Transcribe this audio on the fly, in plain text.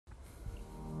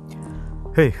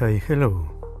Hey, hello.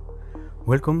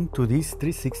 Welcome to this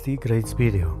 360 grades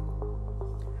video.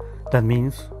 That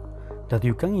means that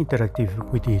you can interact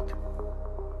with it.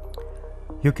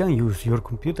 You can use your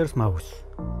computer's mouse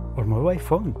or mobile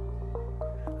phone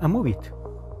and move it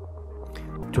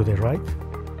to the right,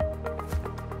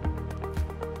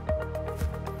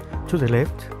 to the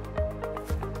left,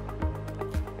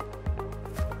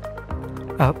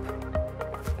 up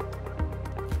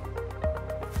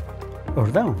or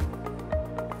down.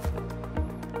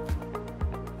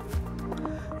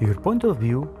 Your point of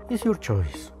view is your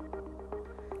choice.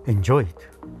 Enjoy it.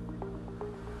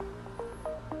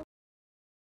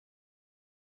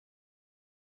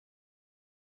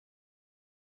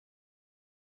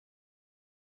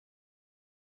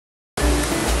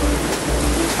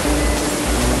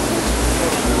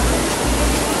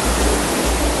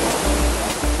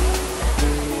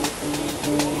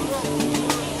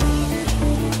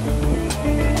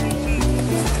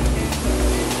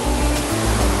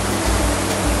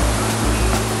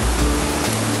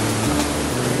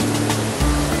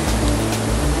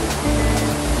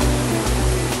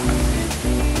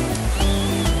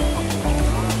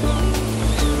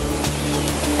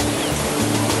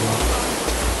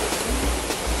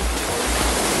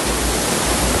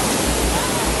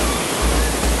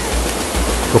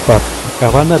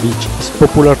 Copacabana Beach is a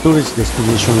popular tourist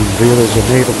destination in Rio de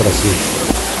Janeiro, Brazil.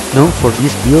 Known for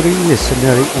its beauty,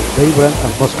 scenery, and vibrant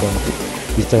atmosphere,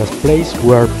 it's a place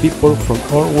where people from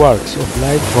all walks of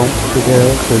life come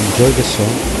together to enjoy the sun,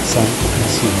 sand, and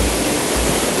sea.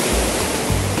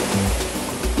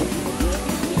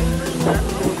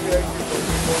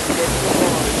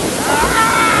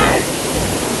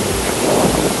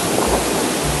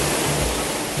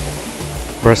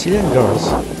 Brazilian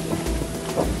girls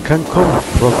can come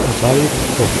from a variety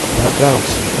of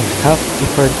backgrounds and have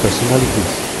different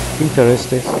personalities,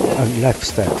 interests, and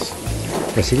lifestyles.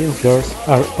 Brazilian girls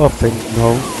are often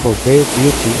known for their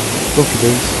beauty,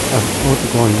 confidence, and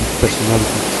outgoing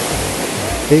personalities.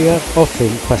 They are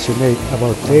often passionate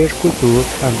about their culture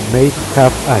and may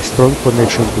have a strong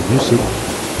connection to music,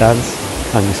 dance,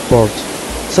 and sports,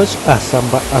 such as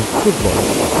samba and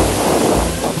football.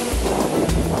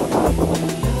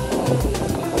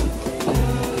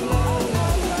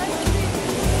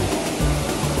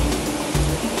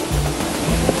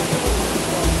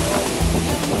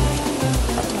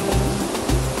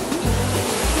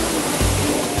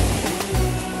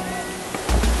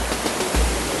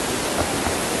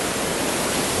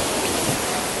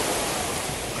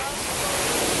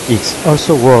 It's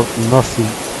also worth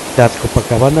noting that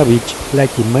Copacabana Beach,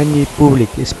 like in many public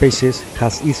spaces,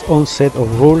 has its own set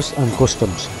of rules and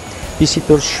customs.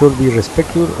 Visitors should be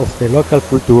respectful of the local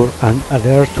culture and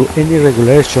adhere to any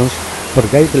regulations or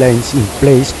guidelines in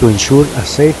place to ensure a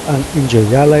safe and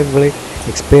enjoyable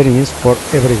experience for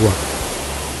everyone.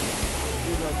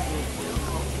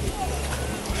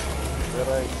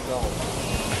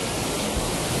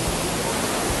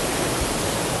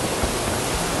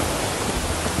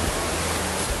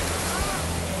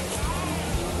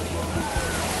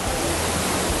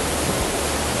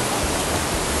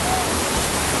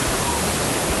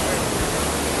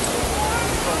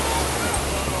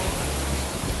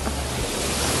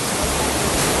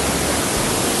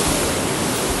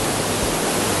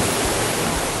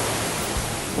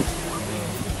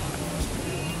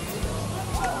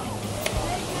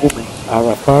 Women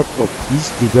are a part of this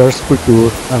diverse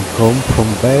culture and come from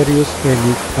various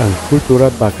ethnic and cultural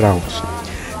backgrounds.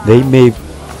 They may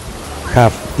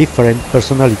have different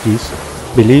personalities,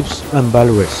 beliefs, and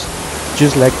values,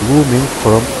 just like women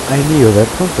from any other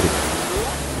country.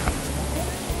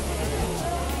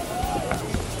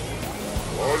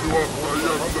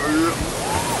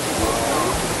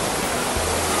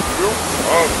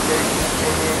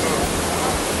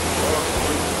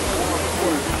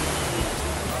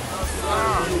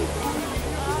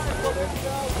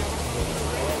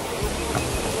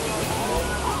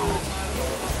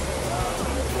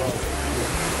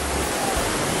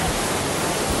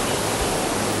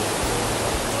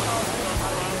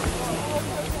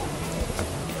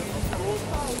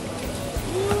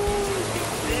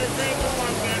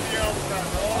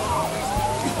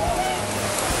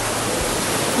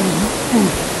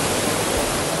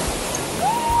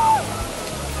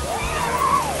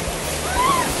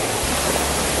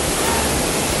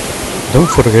 Don't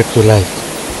forget to like,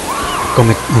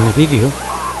 comment on the video.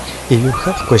 If you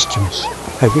have questions,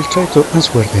 I will try to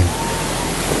answer them.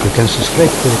 You can subscribe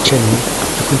to the channel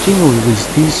to continue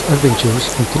with these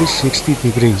adventures in 360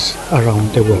 degrees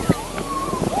around the world.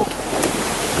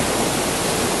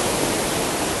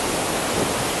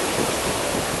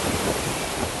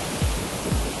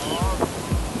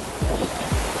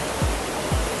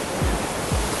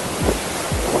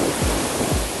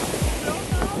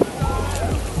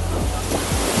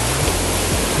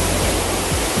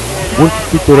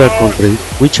 multicultural country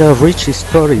with a rich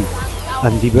history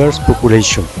and diverse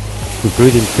population,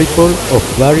 including people of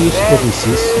various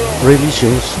ethnicities,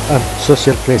 religions, and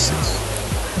social classes.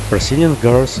 Brazilian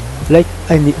girls, like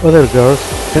any other girls,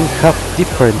 can have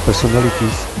different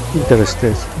personalities,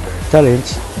 interests,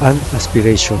 talents, and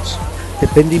aspirations,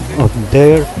 depending on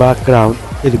their background,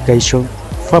 education,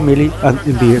 family, and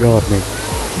environment.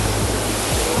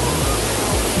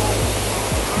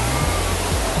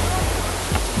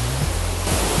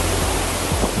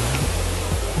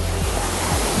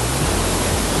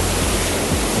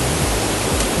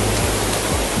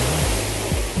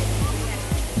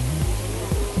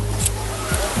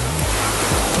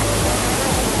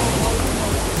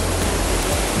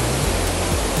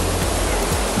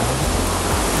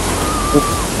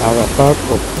 Are a part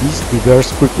of this diverse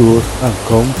culture and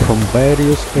come from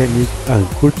various ethnic and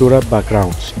cultural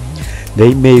backgrounds.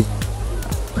 They may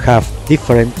have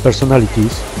different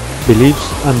personalities, beliefs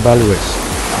and values,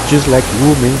 just like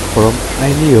women from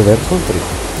any other country.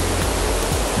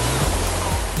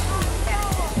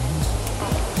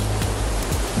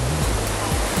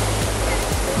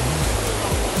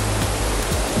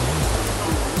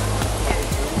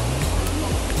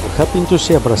 Happening to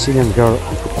see a Brazilian girl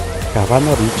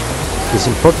Copacabana Beach, it's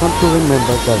important to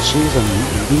remember that she is an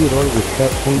individual with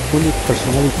her own unique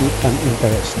personality and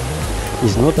interest.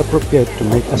 It's not appropriate to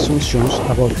make assumptions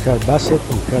about her based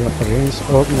on her appearance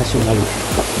or nationality.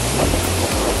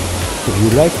 If you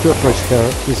like to approach her,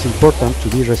 it's important to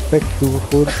be respectful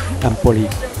and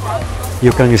polite.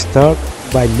 You can start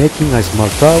by making a small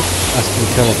talk,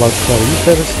 asking her about her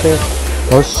interests,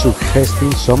 or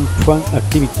suggesting some fun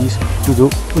activities to do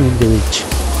in the beach.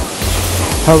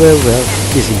 However,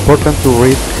 it's important to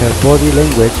read her body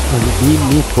language and be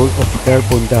mindful of her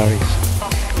boundaries.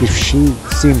 If she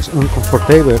seems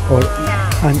uncomfortable or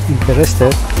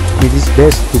uninterested, it is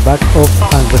best to back off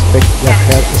and respect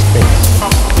her space.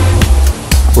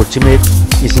 Ultimately,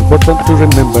 it's important to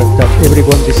remember that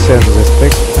everyone deserves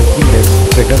respect and kindness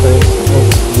regardless of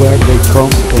where they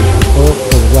come from or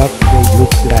what they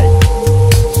look like.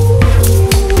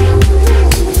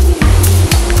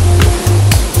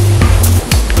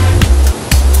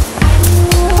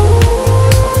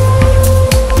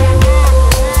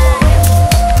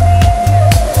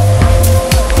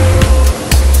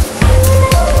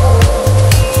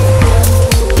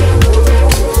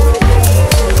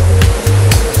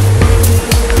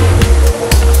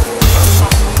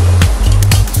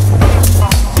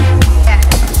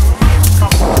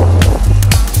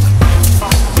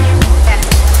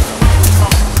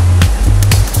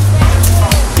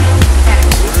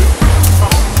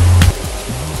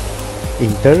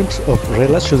 In terms of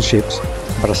relationships,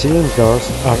 Brazilian girls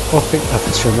are often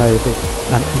affectionate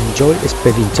and enjoy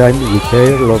spending time with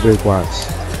their loved ones.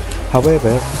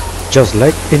 However, just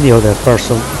like any other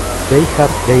person, they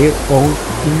have their own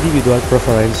individual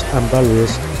preferences and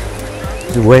values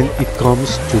when it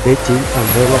comes to dating and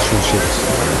relationships.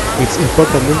 It's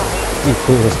important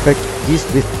to respect these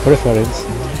preferences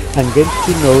and get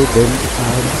to know them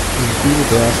as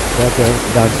individuals rather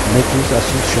than making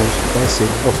assumptions based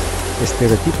on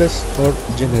stereotypes or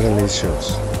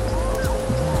generalizations.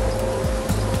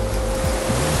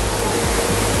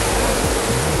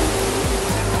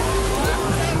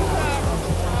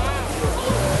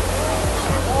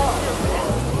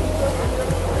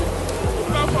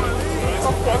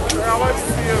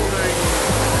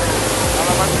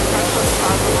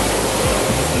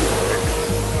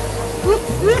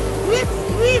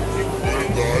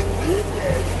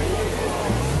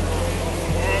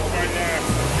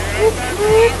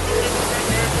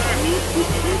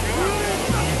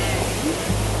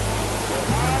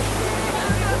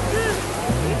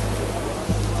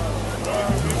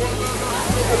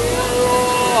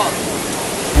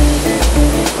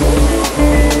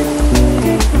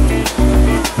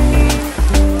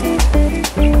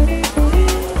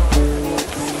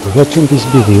 Watching this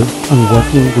video and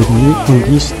working with me on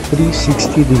this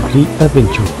 360-degree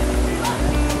adventure.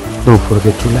 Don't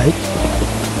forget to like,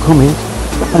 comment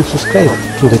and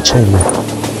subscribe to the channel.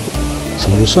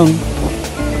 See you soon!